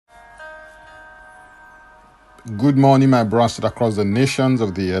Good morning, my brothers across the nations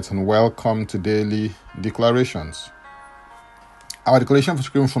of the earth, and welcome to Daily Declarations. Our declaration is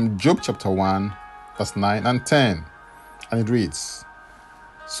coming from Job chapter 1, verse 9 and 10, and it reads,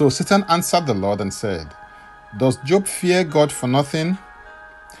 So Satan answered the Lord and said, Does Job fear God for nothing?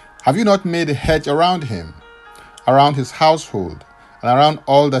 Have you not made a hedge around him, around his household, and around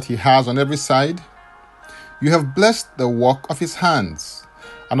all that he has on every side? You have blessed the work of his hands,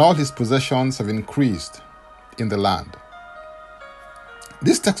 and all his possessions have increased in the land.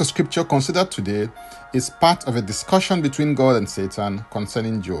 This text of scripture considered today is part of a discussion between God and Satan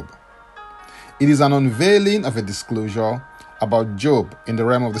concerning Job. It is an unveiling of a disclosure about Job in the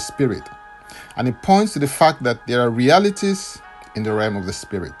realm of the spirit, and it points to the fact that there are realities in the realm of the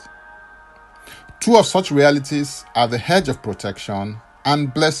spirit. Two of such realities are the hedge of protection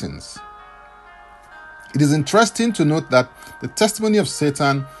and blessings. It is interesting to note that the testimony of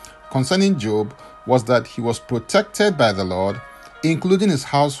Satan concerning Job was that he was protected by the Lord, including his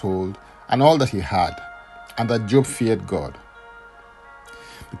household and all that he had, and that Job feared God.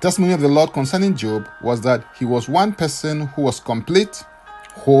 The testimony of the Lord concerning Job was that he was one person who was complete,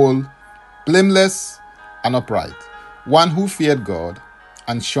 whole, blameless, and upright, one who feared God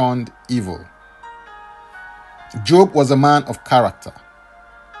and shunned evil. Job was a man of character.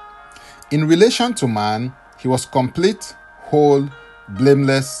 In relation to man, he was complete, whole,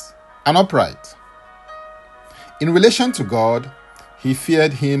 blameless, and upright. In relation to God, he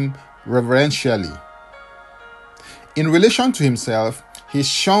feared him reverentially. In relation to himself, he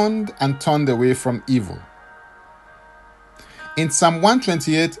shunned and turned away from evil. In Psalm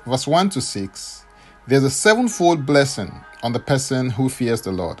 128, verse 1 to 6, there's a sevenfold blessing on the person who fears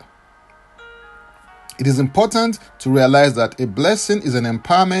the Lord. It is important to realize that a blessing is an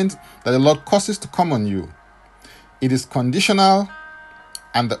empowerment that the Lord causes to come on you. It is conditional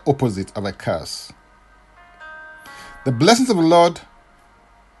and the opposite of a curse. The blessings of the Lord,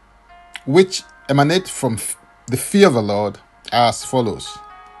 which emanate from the fear of the Lord, are as follows.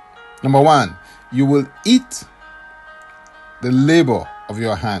 Number 1, you will eat the labor of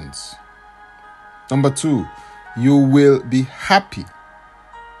your hands. Number 2, you will be happy.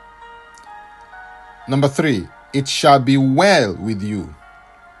 Number 3, it shall be well with you.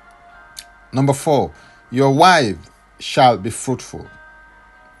 Number 4, your wife shall be fruitful.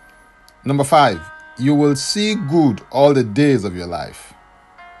 Number 5, you will see good all the days of your life.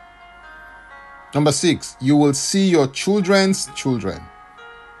 Number 6, you will see your children's children.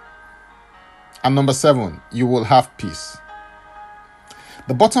 And number 7, you will have peace.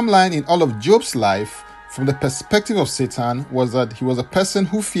 The bottom line in all of Job's life, from the perspective of Satan, was that he was a person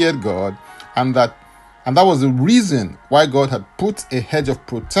who feared God, and that was the reason why God had put a hedge of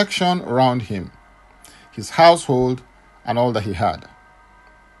protection around him, his household, and all that he had.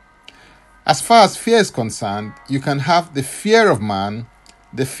 As far as fear is concerned, you can have the fear of man,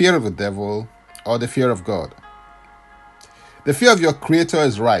 the fear of the devil, or the fear of God. The fear of your Creator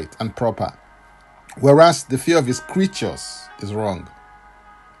is right and proper, whereas the fear of his creatures is wrong.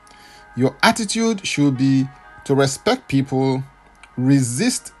 Your attitude should be to respect people,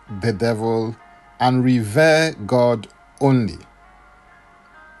 resist the devil, and revere God only.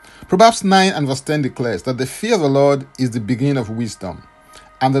 Proverbs 9 and verse 10 declares that the fear of the Lord is the beginning of wisdom,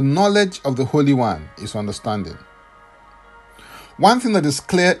 and the knowledge of the Holy One is understanding. One thing that is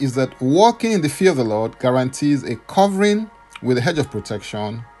clear is that walking in the fear of the Lord guarantees a covering with a hedge of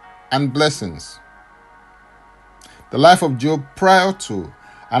protection and blessings. The life of Job prior to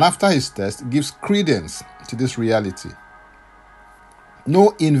and after his test gives credence to this reality.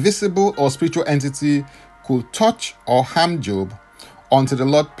 No invisible or spiritual entity could touch or harm Job until the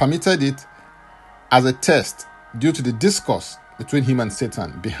Lord permitted it as a test due to the discourse between him and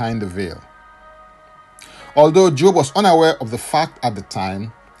Satan behind the veil. Although Job was unaware of the fact at the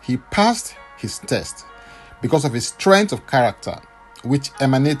time, he passed his test because of his strength of character, which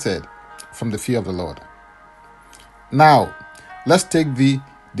emanated from the fear of the Lord. Now, let's take the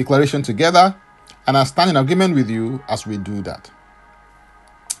declaration together, and I stand in agreement with you as we do that.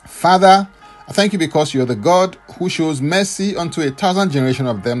 Father, I thank you because you are the God who shows mercy unto 1,000 generations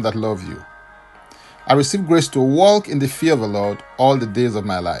of them that love you. I receive grace to walk in the fear of the Lord all the days of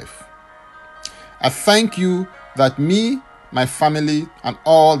my life. I thank you that me, my family, and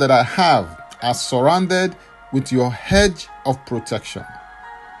all that I have are surrounded with your hedge of protection.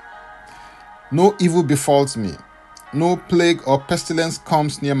 No evil befalls me. No plague or pestilence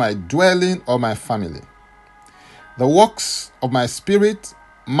comes near my dwelling or my family. The works of my spirit,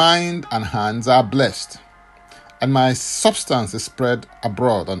 mind, and hands are blessed, and my substance is spread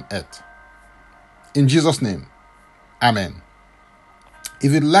abroad on earth. In Jesus' name, Amen.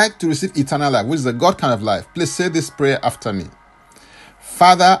 If you'd like to receive eternal life, which is the God kind of life, please say this prayer after me.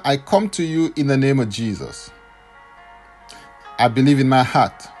 Father, I come to you in the name of Jesus. I believe in my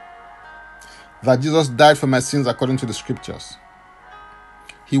heart that Jesus died for my sins according to the scriptures.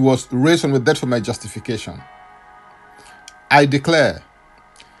 He was raised from the dead for my justification. I declare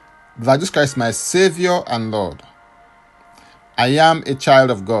that Jesus Christ is my Savior and Lord. I am a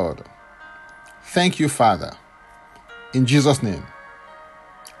child of God. Thank you, Father. In Jesus' name,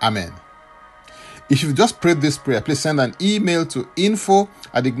 amen. If you've just prayed this prayer, please send an email to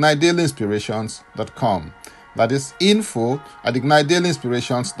info@ignitedailyinspirations.com. That is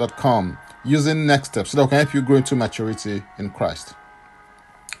info@ignitedailyinspirations.com using Next Steps so that we can help you grow into maturity in Christ.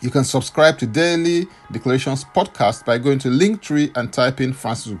 You can subscribe to Daily Declarations podcast by going to Linktree and type in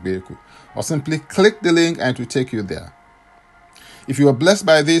Francis Ugbeku, or simply click the link and it will take you there. If you were blessed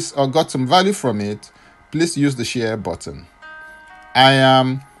by this or got some value from it, please use the share button. I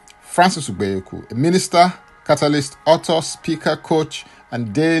am Francis Ugbeku, a minister, catalyst, author, speaker, coach,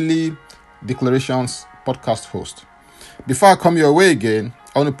 and Daily Declarations podcast host. Before I come your way again,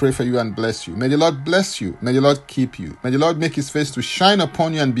 I want to pray for you and bless you. May the Lord bless you. May the Lord keep you. May the Lord make his face to shine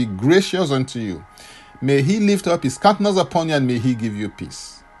upon you and be gracious unto you. May he lift up his countenance upon you and may he give you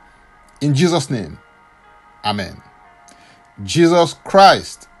peace. In Jesus' name, amen. Jesus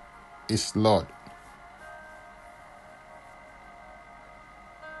Christ is Lord.